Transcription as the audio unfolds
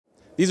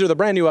These are the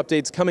brand new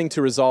updates coming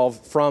to Resolve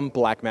from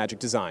Blackmagic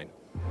Design.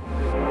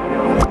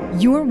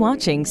 You're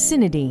watching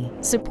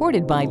CineD,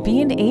 supported by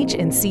B&H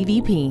and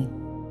CVP.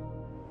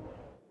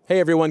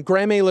 Hey everyone,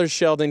 Graham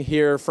Ayler-Sheldon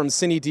here from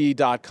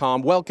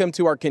CineD.com. Welcome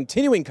to our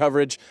continuing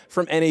coverage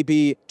from NAB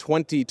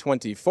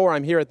 2024.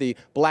 I'm here at the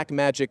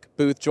Blackmagic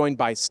booth, joined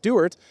by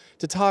Stuart,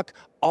 to talk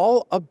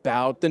all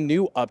about the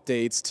new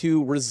updates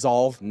to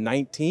Resolve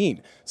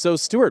 19. So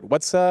Stuart,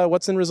 what's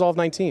in Resolve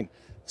 19?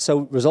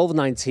 So Resolve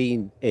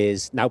 19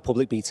 is now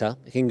public beta.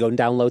 You can go and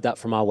download that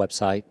from our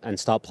website and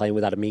start playing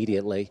with that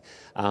immediately.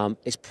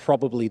 It's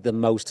probably the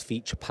most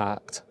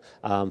feature-packed,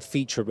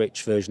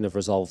 feature-rich version of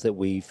Resolve that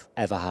we've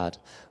ever had.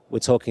 We're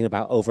talking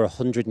about over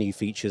 100 new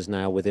features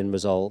now within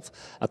Resolve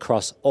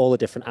across all the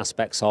different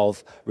aspects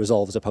of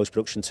Resolve as a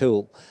post-production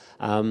tool.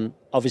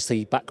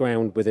 Obviously,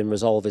 background within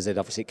Resolve is that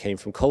obviously it came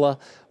from color.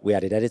 We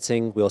added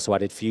editing. We also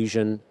added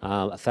fusion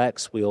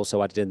effects. We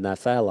also added in there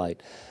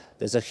Fairlight.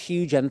 There's a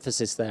huge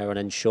emphasis there on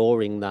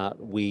ensuring that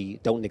we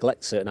don't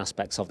neglect certain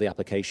aspects of the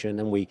application,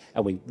 and we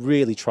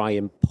really try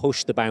and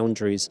push the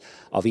boundaries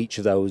of each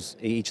of those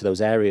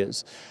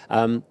areas.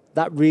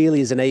 That really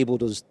has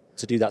enabled us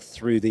to do that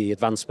through the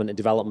advancement and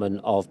development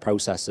of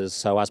processors.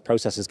 So as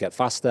processors get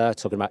faster,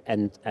 talking about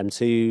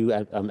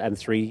M2,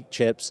 M3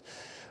 chips,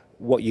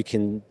 what you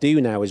can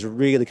do now is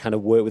really kind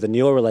of work with a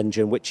neural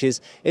engine, which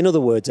is, in other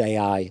words,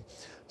 AI.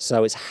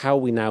 So it's how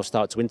we now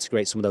start to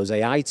integrate some of those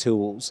AI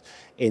tools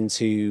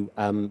into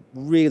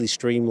really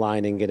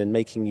streamlining it and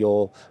making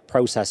your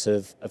process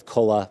of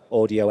color,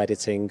 audio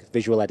editing,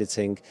 visual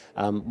editing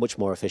much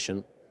more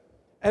efficient.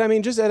 And I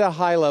mean, just at a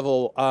high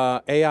level,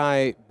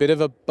 AI, bit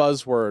of a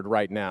buzzword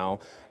right now.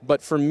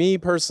 But for me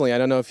personally, I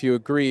don't know if you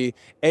agree,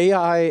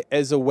 AI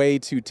as a way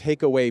to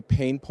take away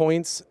pain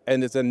points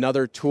and it's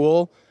another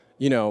tool,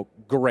 you know,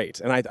 great.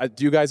 And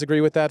do you guys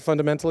agree with that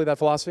fundamentally, that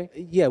philosophy?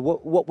 Yeah,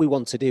 what we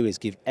want to do is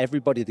give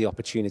everybody the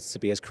opportunity to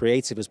be as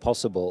creative as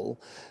possible,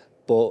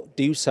 but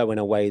do so in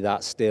a way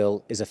that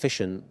still is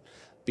efficient.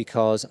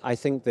 Because I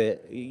think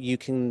that you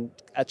can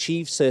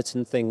achieve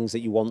certain things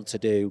that you want to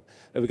do,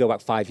 if we go back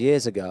 5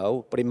 years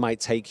ago, but it might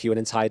take you an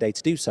entire day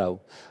to do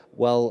so.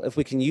 Well, if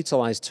we can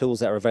utilize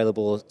tools that are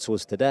available to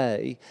us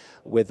today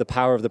with the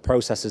power of the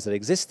processors that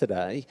exist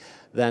today,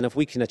 then if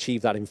we can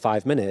achieve that in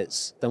 5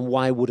 minutes, then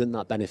why wouldn't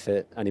that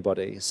benefit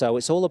anybody? So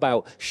it's all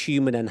about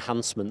human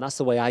enhancement. That's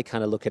the way I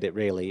kind of look at it,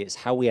 really. It's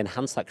how we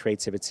enhance that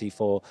creativity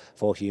for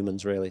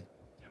humans, really.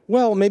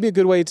 Well, maybe a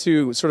good way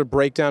to sort of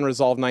break down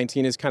Resolve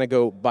 19 is kind of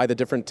go by the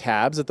different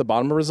tabs at the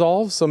bottom of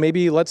Resolve. So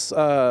maybe let's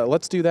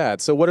do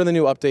that. So what are the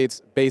new updates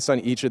based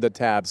on each of the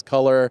tabs?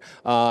 Color,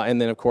 and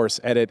then of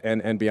course edit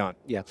and beyond.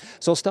 Yeah.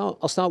 So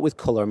I'll start with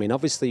color. I mean,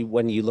 obviously,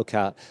 when you look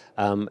at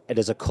it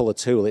as a color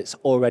tool, it's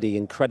already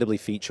incredibly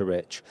feature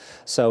rich.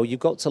 So you've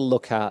got to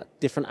look at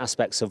different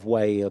aspects of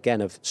way, again,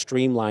 of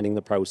streamlining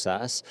the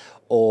process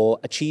or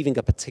achieving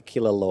a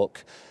particular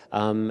look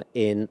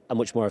in a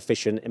much more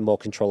efficient and more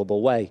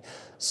controllable way.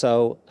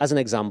 So as an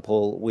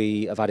example,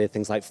 we have added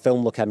things like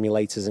film look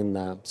emulators in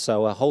there.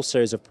 So a whole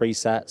series of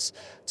presets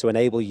to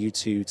enable you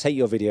to take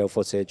your video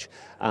footage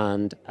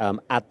and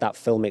add that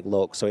filmic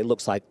look. So it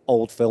looks like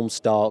old film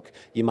stock.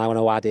 You might want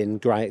to add in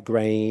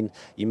grain.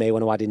 You may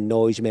want to add in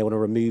noise. You may want to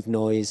remove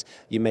noise.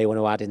 You may want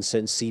to add in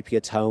certain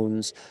sepia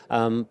tones.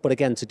 But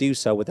again, to do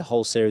so with a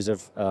whole series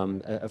of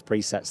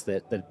presets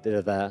that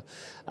are there.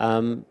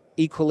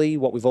 Equally,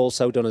 what we've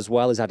also done as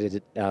well is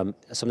added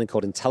something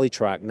called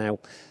IntelliTrack. Now,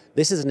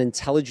 this is an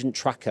intelligent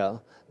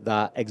tracker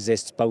that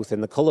exists both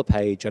in the color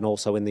page and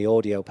also in the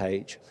audio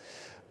page.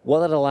 What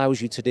that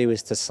allows you to do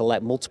is to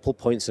select multiple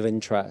points of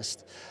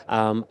interest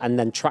and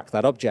then track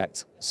that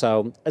object.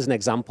 So, as an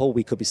example,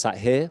 we could be sat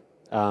here.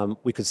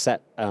 We could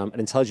set an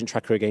intelligent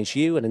tracker against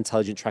you, an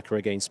intelligent tracker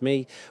against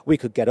me. We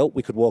could get up,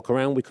 we could walk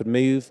around, we could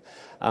move.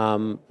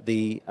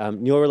 The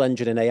neural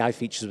engine and AI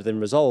features within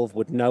Resolve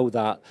would know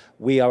that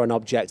we are an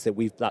object that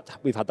we've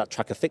had that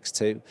tracker fixed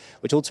to,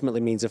 which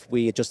ultimately means if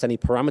we adjust any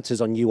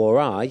parameters on you or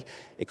I,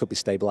 it could be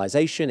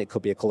stabilization, it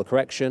could be a color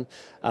correction,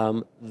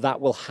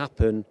 that will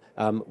happen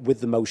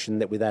with the motion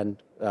that we then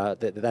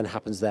that then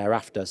happens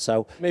thereafter.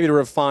 So maybe to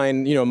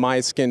refine, you know, my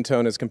skin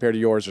tone as compared to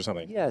yours or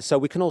something. Yeah, so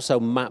we can also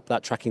map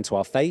that tracking to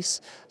our face,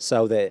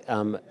 so that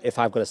if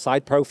I've got a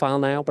side profile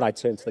now, but I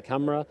turn to the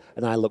camera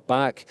and I look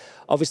back,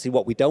 obviously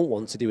what we don't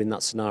want to do in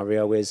that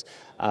scenario is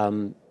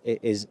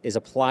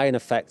apply an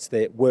effect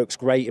that works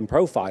great in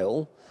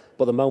profile,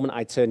 but the moment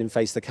I turn and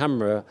face the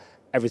camera,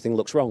 everything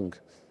looks wrong.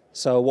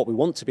 So what we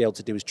want to be able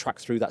to do is track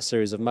through that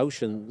series of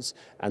motions,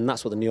 and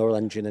that's what the neural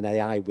engine and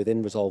AI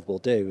within Resolve will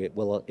do. It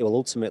will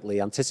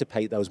ultimately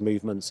anticipate those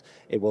movements.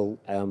 It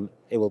will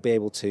be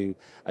able to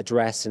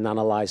address and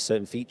analyze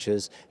certain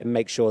features and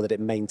make sure that it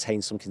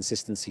maintains some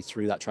consistency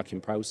through that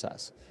tracking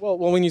process. Well,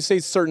 when you say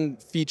certain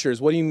features,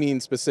 what do you mean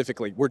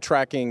specifically? We're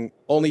tracking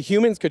only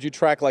humans? Could you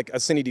track like a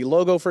CineD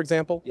logo, for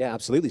example? Yeah,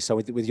 absolutely. So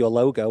with your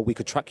logo, we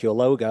could track your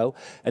logo,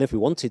 and if we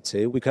wanted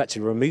to, we could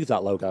actually remove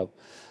that logo.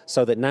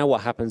 So that now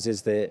what happens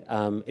is that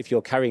if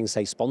you're carrying,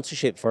 say,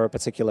 sponsorship for a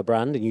particular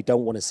brand and you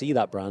don't want to see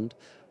that brand,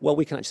 Well,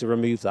 we can actually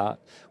remove that.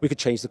 We could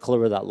change the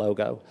color of that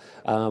logo.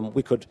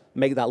 We could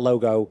make that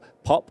logo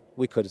pop.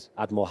 We could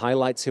add more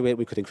highlight to it.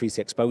 We could increase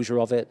the exposure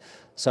of it.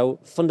 So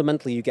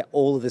fundamentally, you get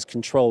all of this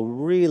control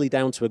really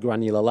down to a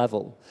granular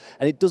level.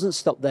 And it doesn't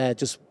stop there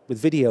just with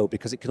video,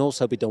 because it can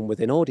also be done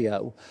within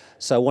audio.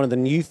 So one of the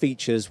new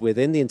features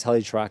within the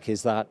IntelliTrack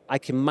is that I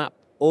can map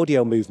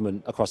audio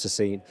movement across a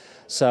scene.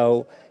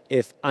 So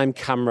if I'm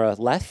camera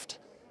left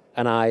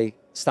and I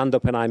stand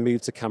up and I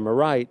move to camera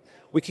right,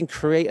 we can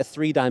create a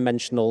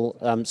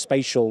three-dimensional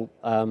spatial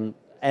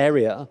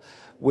area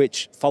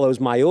which follows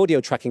my audio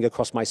tracking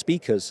across my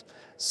speakers.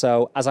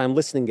 So as I'm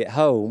listening at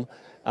home,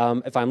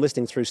 if I'm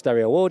listening through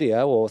stereo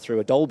audio or through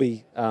a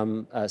Dolby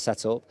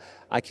setup,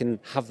 I can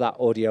have that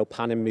audio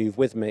pan and move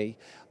with me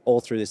all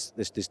through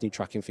this new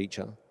tracking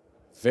feature.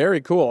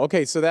 Very cool.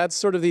 Okay, so that's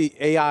sort of the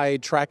AI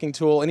tracking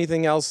tool.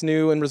 Anything else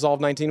new in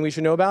Resolve 19 we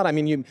should know about? I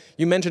mean,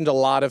 you mentioned a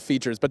lot of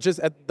features, but just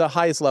at the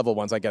highest level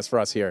ones, I guess, for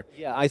us here.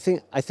 Yeah, I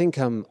think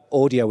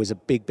audio is a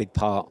big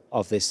part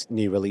of this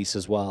new release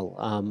as well.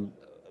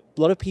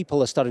 A lot of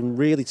people are starting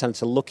really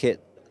to look at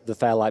the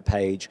Fairlight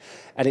page,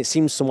 and it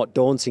seems somewhat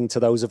daunting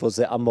to those of us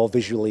that are more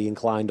visually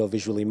inclined or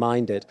visually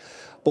minded.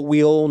 But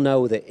we all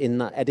know that in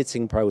that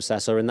editing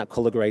process or in that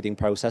color grading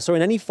process or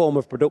in any form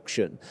of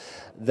production,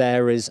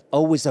 there is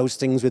always those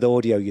things with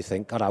audio you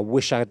think, God, I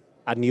wish I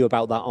knew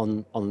about that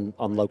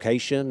on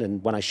location,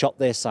 and when I shot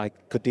this, I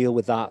could deal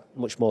with that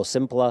much more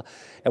simpler.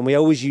 And we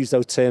always use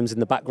those terms in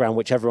the background,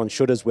 which everyone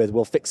shudders with,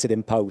 we'll fix it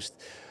in post.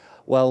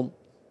 Well,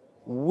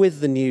 with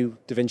the new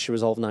DaVinci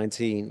Resolve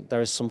 19, there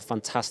are some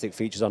fantastic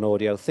features on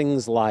audio,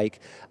 things like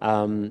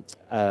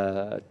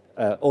audio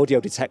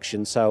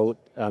detection, so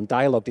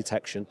dialogue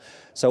detection.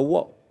 So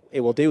what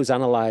it will do is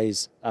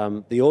analyze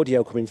the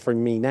audio coming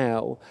from me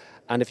now,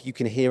 and if you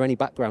can hear any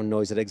background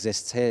noise that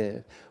exists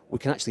here, we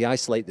can actually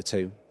isolate the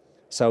two.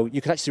 So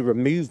you can actually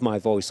remove my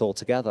voice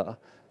altogether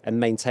and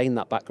maintain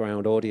that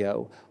background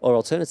audio, or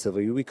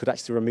alternatively, we could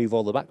actually remove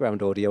all the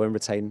background audio and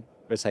retain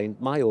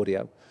my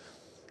audio.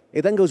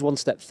 It then goes one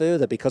step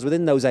further, because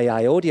within those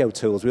AI audio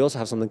tools, we also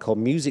have something called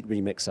Music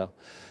Remixer.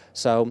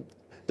 So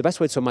the best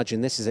way to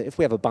imagine this is that if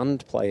we have a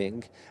band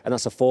playing, and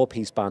that's a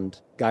four-piece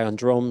band, guy on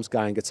drums,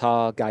 guy on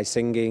guitar, guy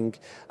singing,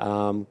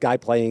 guy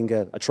playing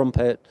a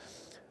trumpet,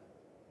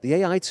 the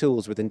AI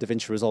tools within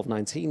DaVinci Resolve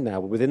 19 now,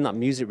 within that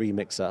Music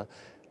Remixer,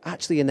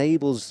 actually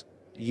enables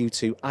you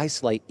to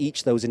isolate each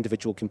of those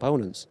individual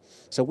components.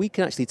 So we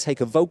can actually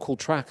take a vocal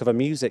track of a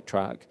music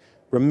track,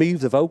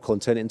 remove the vocal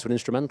and turn it into an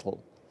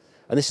instrumental.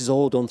 And this is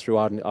all done through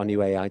our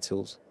new AI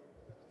tools.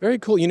 Very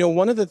cool. You know,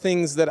 one of the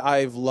things that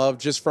I've loved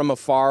just from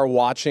afar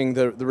watching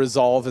the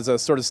Resolve as a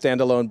sort of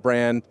standalone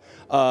brand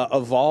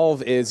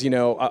evolve is, you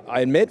know, I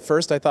admit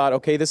first I thought,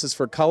 okay, this is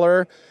for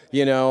color.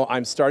 You know,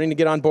 I'm starting to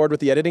get on board with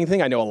the editing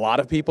thing. I know a lot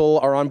of people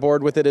are on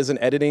board with it as an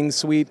editing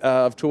suite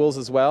of tools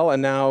as well.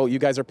 And now you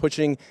guys are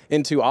pushing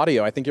into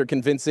audio. I think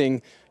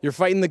you're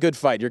fighting the good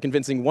fight. You're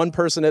convincing one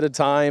person at a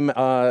time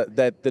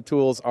that the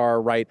tools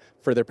are right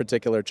for their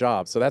particular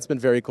job. So that's been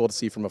very cool to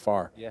see from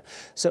afar. Yeah.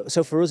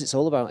 So for us, it's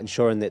all about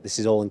ensuring that this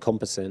is all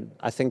encompassing.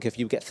 I think if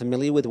you get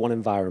familiar with one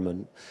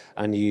environment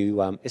and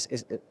you,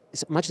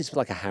 imagine it's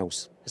like a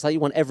house. It's like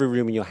you want every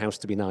room in your house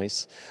to be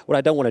nice. What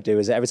I don't want to do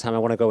is every time I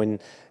want to go in,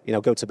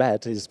 go to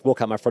bed, is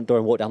walk out my front door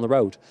and walk down the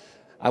road.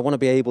 I want to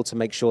be able to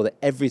make sure that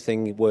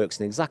everything works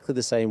in exactly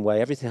the same way.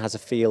 Everything has a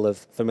feel of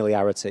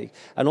familiarity.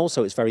 And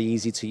also it's very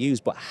easy to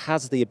use, but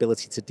has the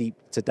ability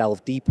to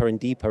delve deeper and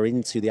deeper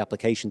into the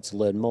application to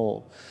learn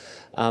more.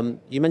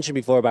 You mentioned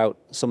before about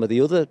some of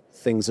the other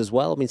things as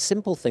well. I mean,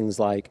 simple things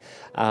like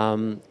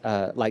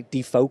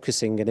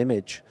defocusing an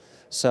image.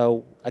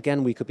 So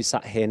again, we could be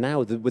sat here now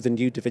with the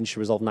new DaVinci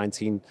Resolve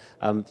 19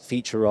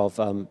 feature of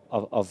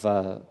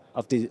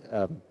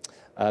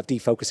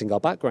defocusing our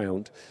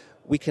background.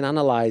 We can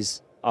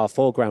analyze our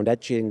foreground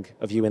edging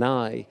of you and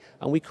I,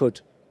 and we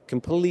could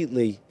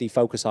completely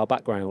defocus our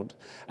background.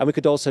 And we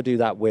could also do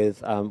that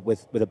with a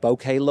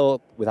bokeh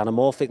look, with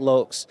anamorphic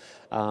looks.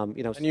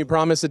 And you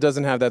promise it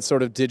doesn't have that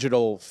sort of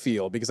digital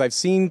feel, because I've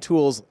seen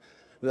tools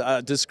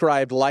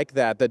described like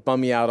that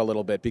bum me out a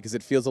little bit, because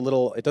it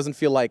doesn't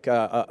feel like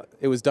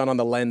it was done on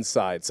the lens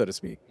side, so to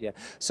speak. Yeah,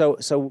 so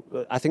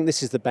I think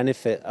this is the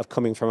benefit of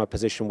coming from a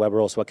position where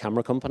we're also a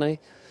camera company.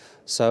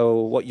 So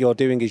what you're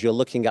doing is you're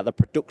looking at the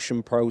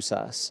production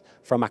process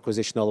from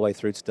acquisition all the way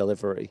through to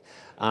delivery.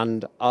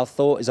 And our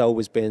thought has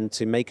always been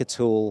to make a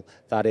tool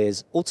that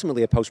is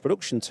ultimately a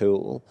post-production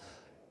tool,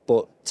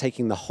 but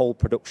taking the whole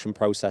production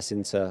process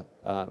into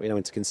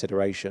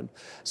consideration.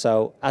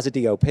 So as a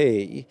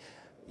DOP,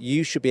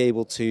 you should be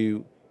able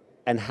to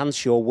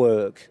enhance your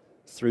work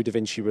through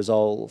DaVinci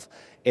Resolve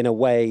in a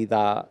way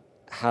that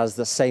has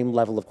the same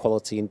level of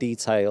quality and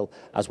detail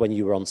as when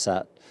you were on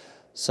set.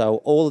 So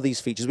all of these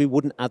features, we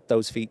wouldn't add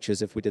those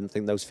features if we didn't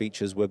think those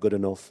features were good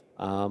enough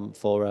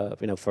for a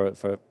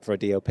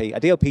DOP. A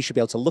DOP should be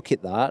able to look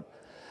at that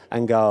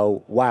and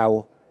go,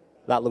 wow,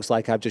 that looks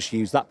like I've just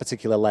used that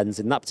particular lens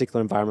in that particular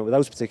environment with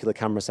those particular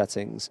camera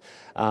settings,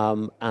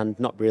 and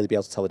not really be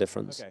able to tell the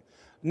difference. Okay.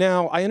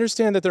 Now, I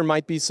understand that there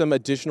might be some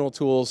additional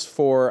tools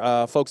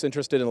for folks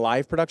interested in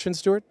live production,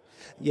 Stuart?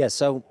 Yeah,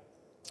 so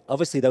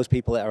obviously those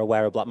people that are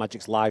aware of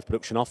Blackmagic's live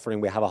production offering,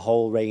 we have a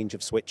whole range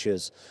of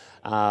switches.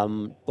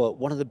 But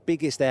one of the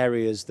biggest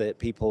areas that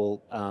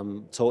people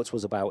talk to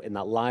us about in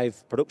that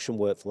live production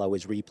workflow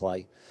is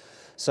replay.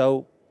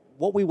 So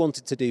what we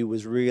wanted to do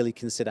was really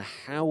consider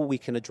how we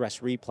can address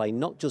replay,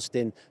 not just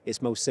in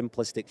its most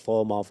simplistic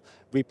form of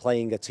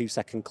replaying a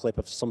 2-second clip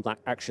of some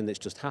action that's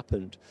just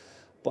happened,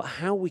 but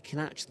how we can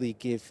actually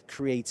give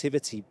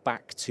creativity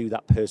back to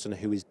that person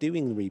who is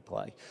doing the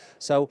replay.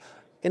 So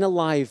in a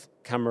live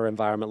camera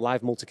environment,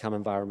 live multicam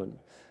environment,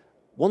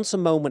 once a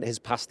moment has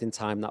passed in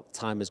time, that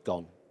time has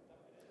gone.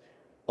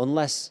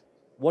 Unless,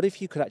 what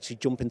if you could actually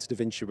jump into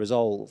DaVinci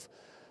Resolve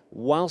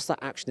whilst that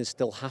action is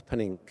still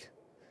happening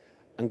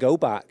and go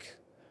back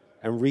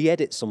and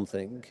re-edit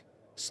something,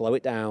 slow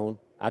it down,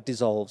 add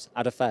dissolves,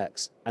 add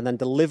effects, and then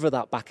deliver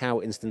that back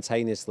out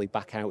instantaneously,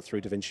 back out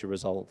through DaVinci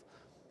Resolve.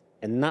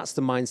 And that's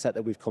the mindset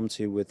that we've come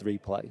to with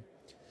Replay.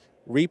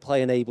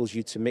 Replay enables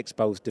you to mix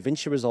both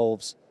DaVinci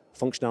Resolve's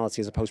functionality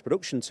as a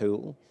post-production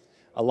tool,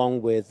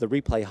 along with the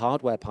Replay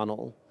hardware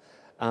panel,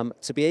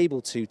 to be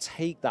able to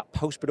take that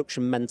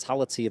post-production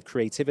mentality of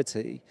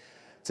creativity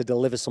to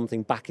deliver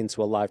something back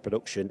into a live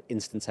production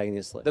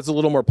instantaneously. That's a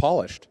little more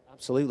polished.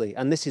 Absolutely,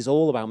 and this is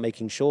all about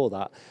making sure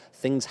that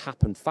things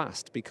happen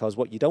fast, because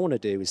what you don't want to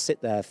do is sit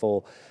there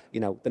for,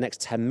 the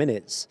next 10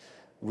 minutes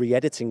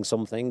re-editing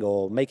something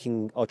or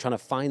trying to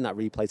find that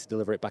replay to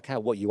deliver it back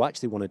out. What you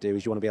actually want to do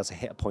is you want to be able to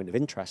hit a point of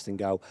interest and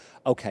go,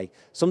 okay,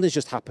 something's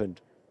just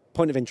happened,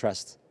 point of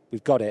interest,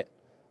 we've got it,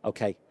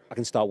 okay, I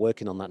can start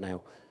working on that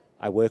now.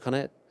 I work on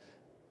it,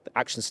 the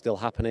action's still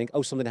happening,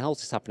 oh, something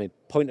else is happening,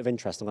 point of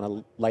interest, I'm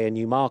going to lay a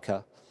new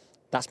marker,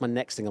 that's my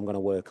next thing I'm going to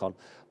work on.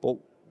 But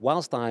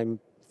whilst I'm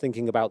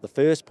thinking about the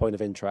first point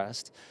of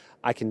interest,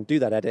 I can do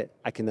that edit,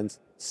 I can then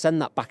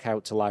send that back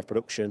out to live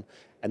production,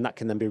 and that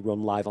can then be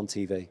run live on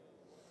TV.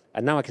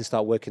 And now I can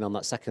start working on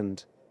that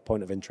second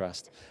point of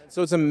interest.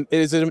 So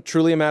is it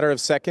truly a matter of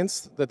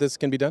seconds that this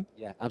can be done?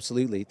 Yeah,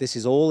 absolutely. This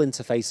is all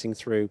interfacing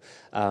through,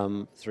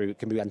 it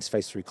can be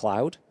interfaced through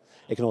cloud.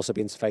 It can also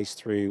be interfaced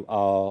through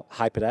our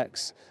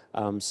HyperDecks.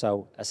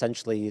 So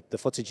essentially the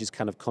footage is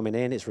kind of coming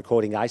in, it's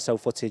recording ISO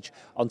footage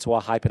onto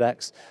our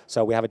HyperDecks.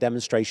 So we have a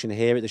demonstration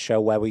here at the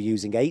show where we're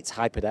using 8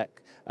 HyperDeck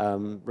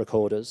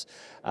recorders.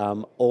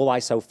 All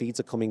ISO feeds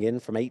are coming in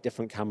from 8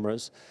 different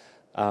cameras.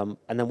 And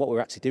then what we're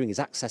actually doing is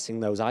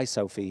accessing those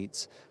ISO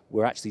feeds.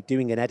 We're actually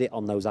doing an edit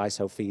on those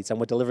ISO feeds, and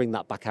we're delivering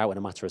that back out in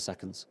a matter of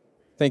seconds.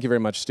 Thank you very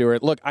much,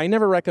 Stuart. Look, I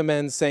never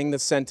recommend saying the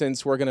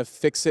sentence, we're going to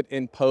fix it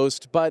in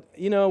post, but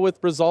with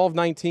Resolve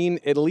 19,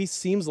 it at least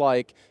seems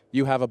like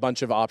you have a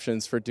bunch of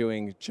options for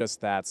doing just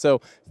that.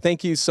 So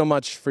thank you so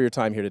much for your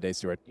time here today,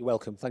 Stuart. You're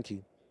welcome. Thank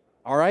you.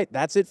 All right,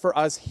 that's it for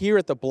us here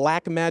at the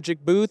Blackmagic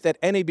booth at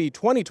NAB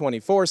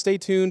 2024. Stay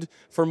tuned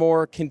for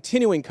more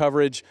continuing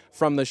coverage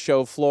from the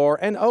show floor.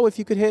 And if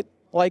you could hit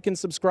like and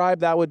subscribe,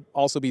 that would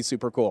also be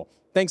super cool.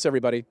 Thanks,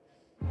 everybody.